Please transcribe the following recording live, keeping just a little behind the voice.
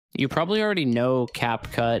You probably already know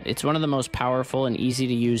CapCut. It's one of the most powerful and easy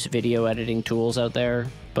to use video editing tools out there,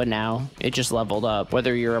 but now it just leveled up.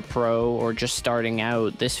 Whether you're a pro or just starting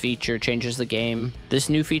out, this feature changes the game. This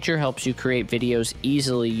new feature helps you create videos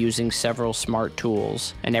easily using several smart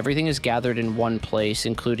tools, and everything is gathered in one place,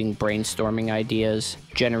 including brainstorming ideas,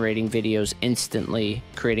 generating videos instantly,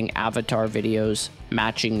 creating avatar videos,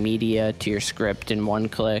 matching media to your script in one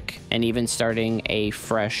click, and even starting a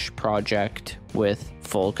fresh project with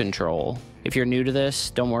full control. If you're new to this,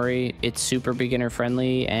 don't worry, it's super beginner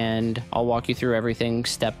friendly and I'll walk you through everything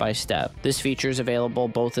step by step. This feature is available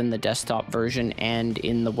both in the desktop version and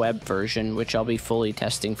in the web version, which I'll be fully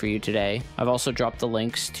testing for you today. I've also dropped the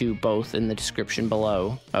links to both in the description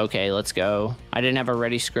below. Okay, let's go. I didn't have a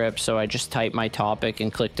ready script, so I just typed my topic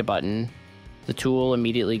and clicked a button. The tool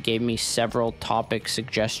immediately gave me several topic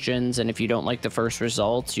suggestions, and if you don't like the first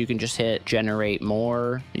results, you can just hit generate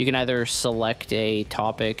more. You can either select a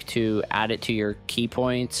topic to add it to your key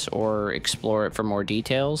points or explore it for more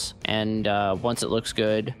details, and once it looks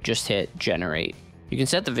good, just hit generate. You can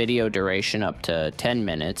set the video duration up to 10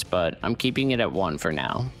 minutes, but I'm keeping it at 1 for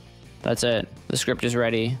now. That's it. The script is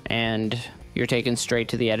ready, and you're taken straight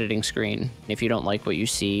to the editing screen. If you don't like what you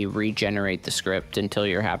see, regenerate the script until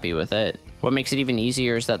you're happy with it. What makes it even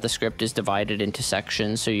easier is that the script is divided into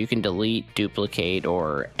sections, so you can delete, duplicate,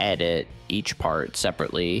 or edit each part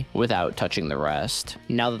separately without touching the rest.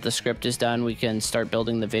 Now that the script is done, we can start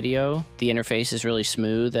building the video. The interface is really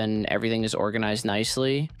smooth and everything is organized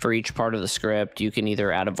nicely. For each part of the script, you can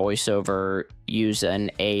either add a voiceover, use an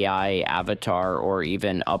AI avatar, or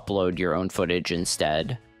even upload your own footage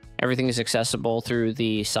instead. Everything is accessible through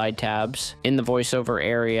the side tabs. In the voiceover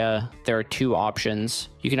area, there are 2 options.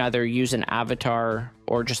 You can either use an avatar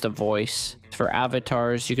or just a voice. For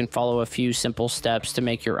avatars, you can follow a few simple steps to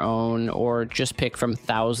make your own or just pick from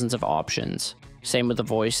thousands of options. Same with the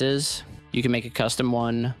voices. You can make a custom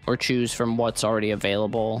one or choose from what's already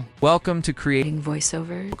available. Welcome to creating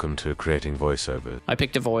voiceover. Welcome to creating voiceover. I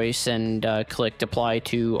picked a voice and clicked apply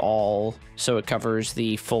to all, so it covers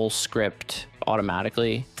the full script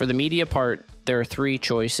automatically. For the media part, there are 3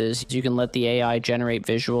 choices. You can let the AI generate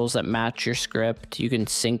visuals that match your script. You can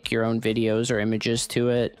sync your own videos or images to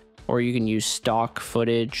it, or you can use stock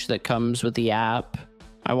footage that comes with the app.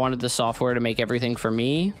 I wanted the software to make everything for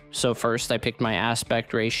me, so first I picked my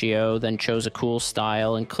aspect ratio, then chose a cool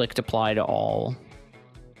style and clicked apply to all.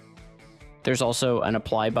 There's also an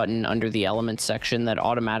apply button under the elements section that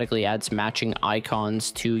automatically adds matching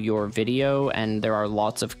icons to your video, and there are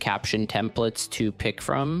lots of caption templates to pick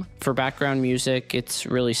from. For background music, it's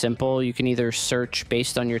really simple. You can either search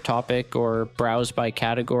based on your topic or browse by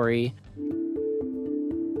category,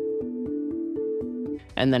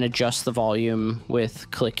 and then adjust the volume with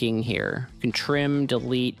clicking here. You can trim,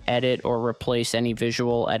 delete, edit, or replace any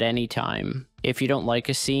visual at any time. If you don't like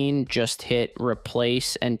a scene, just hit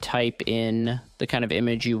replace and type in the kind of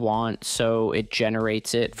image you want so it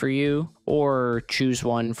generates it for you, or choose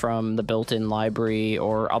one from the built-in library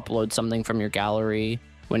or upload something from your gallery.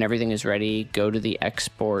 When everything is ready, go to the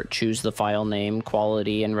export, choose the file name,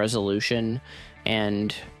 quality, and resolution,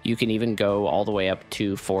 and you can even go all the way up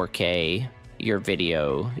to 4K. Your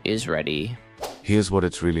video is ready. Here's what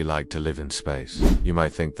it's really like to live in space. You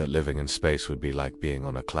might think that living in space would be like being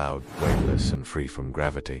on a cloud, weightless and free from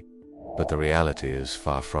gravity. But the reality is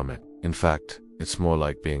far from it. In fact, it's more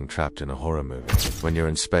like being trapped in a horror movie. When you're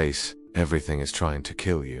in space, everything is trying to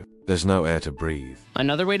kill you. There's no air to breathe.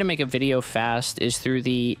 Another way to make a video fast is through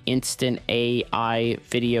the Instant AI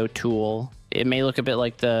video tool. It may look a bit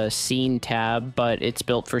like the Scene tab, but it's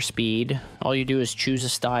built for speed. All you do is choose a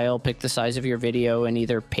style, pick the size of your video, and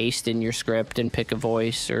either paste in your script and pick a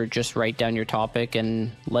voice, or just write down your topic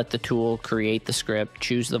and let the tool create the script,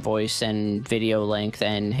 choose the voice and video length,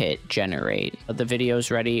 and hit generate. The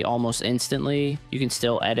video's ready almost instantly. You can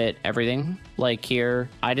still edit everything. Like here,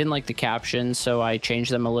 I didn't like the captions, so I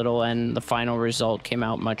changed them a little, and the final result came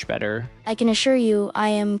out much better. I can assure you I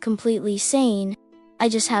am completely sane. I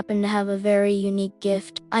just happen to have a very unique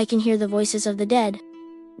gift. I can hear the voices of the dead.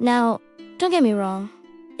 Now, don't get me wrong.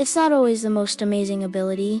 It's not always the most amazing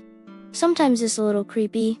ability. Sometimes it's a little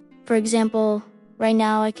creepy. For example, right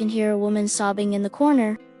now I can hear a woman sobbing in the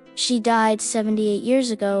corner. She died 78 years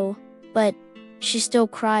ago, but she still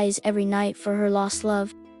cries every night for her lost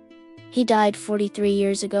love. He died 43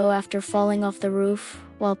 years ago after falling off the roof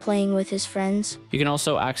while playing with his friends. You can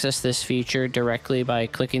also access this feature directly by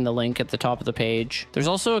clicking the link at the top of the page. There's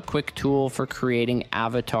also a quick tool for creating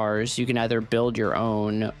avatars. You can either build your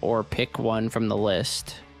own or pick one from the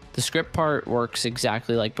list. The script part works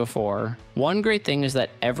exactly like before. One great thing is that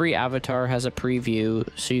every avatar has a preview,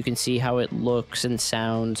 so you can see how it looks and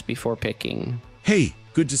sounds before picking. Hey,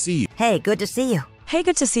 good to see you. Hey, good to see you. Hey,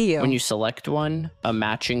 good to see you. When you select one, a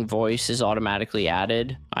matching voice is automatically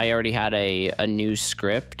added. I already had a new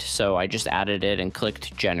script, so I just added it and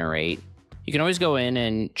clicked generate. You can always go in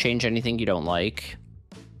and change anything you don't like.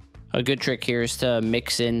 A good trick here is to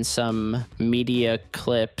mix in some media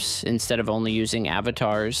clips instead of only using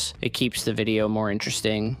avatars. It keeps the video more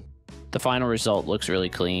interesting. The final result looks really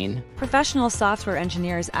clean. Professional software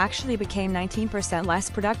engineers actually became 19% less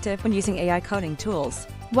productive when using AI coding tools.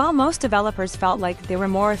 While most developers felt like they were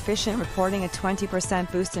more efficient reporting a 20%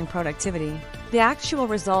 boost in productivity, the actual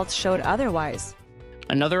results showed otherwise.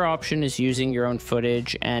 Another option is using your own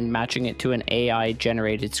footage and matching it to an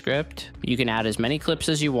AI-generated script. You can add as many clips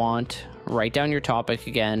as you want, write down your topic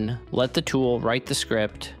again, let the tool write the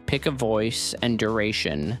script, pick a voice and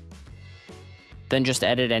duration, then just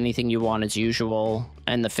edit anything you want as usual,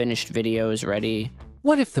 and the finished video is ready.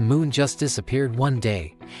 What if the moon just disappeared one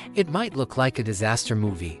day? It might look like a disaster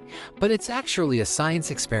movie, but it's actually a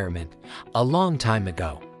science experiment a long time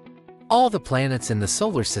ago. All the planets in the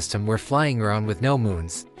solar system were flying around with no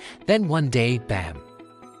moons. Then one day, bam!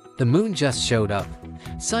 The moon just showed up.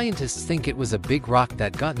 Scientists think it was a big rock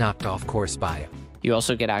that got knocked off course by it. You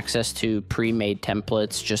also get access to pre-made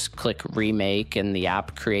templates. Just click remake and the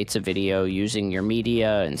app creates a video using your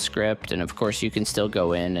media and script. And of course you can still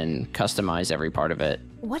go in and customize every part of it.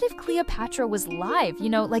 What if Cleopatra was live,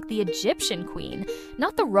 like the Egyptian queen,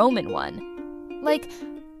 not the Roman one? Like,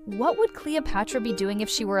 what would Cleopatra be doing if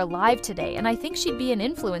she were alive today? And I think she'd be an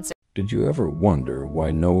influencer. Did you ever wonder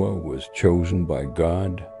why Noah was chosen by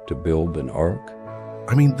God to build an ark?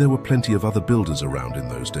 I mean, there were plenty of other builders around in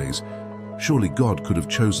those days. Surely God could have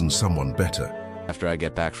chosen someone better. After I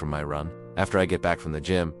get back from my run, after I get back from the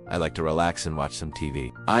gym, I like to relax and watch some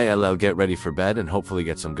TV. I'll get ready for bed and hopefully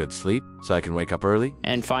get some good sleep so I can wake up early.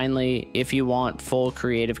 And finally, if you want full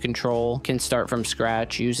creative control, can start from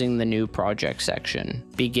scratch using the new project section.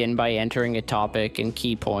 Begin by entering a topic and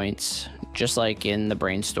key points, just like in the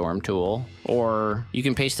Brainstorm tool. Or you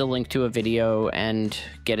can paste a link to a video and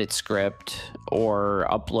get its script, or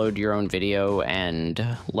upload your own video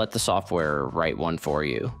and let the software write one for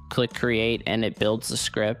you. Click create and it builds the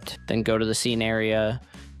script. Then go to the scene area,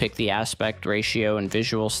 pick the aspect ratio and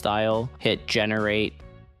visual style, hit generate,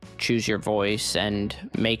 choose your voice, and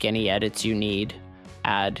make any edits you need.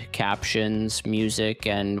 Add captions, music,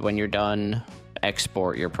 and when you're done,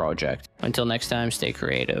 export your project. Until next time, stay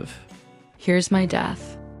creative. Here's my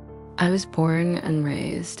death. I was born and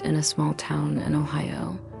raised in a small town in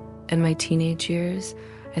Ohio. In my teenage years,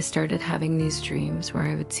 I started having these dreams where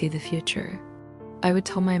I would see the future. I would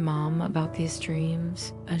tell my mom about these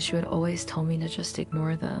dreams, and she would always tell me to just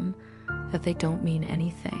ignore them, that they don't mean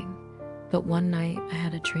anything. But one night, I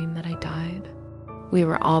had a dream that I died. We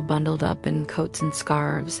were all bundled up in coats and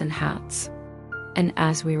scarves and hats. And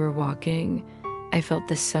as we were walking, I felt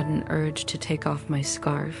this sudden urge to take off my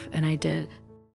scarf, and I did.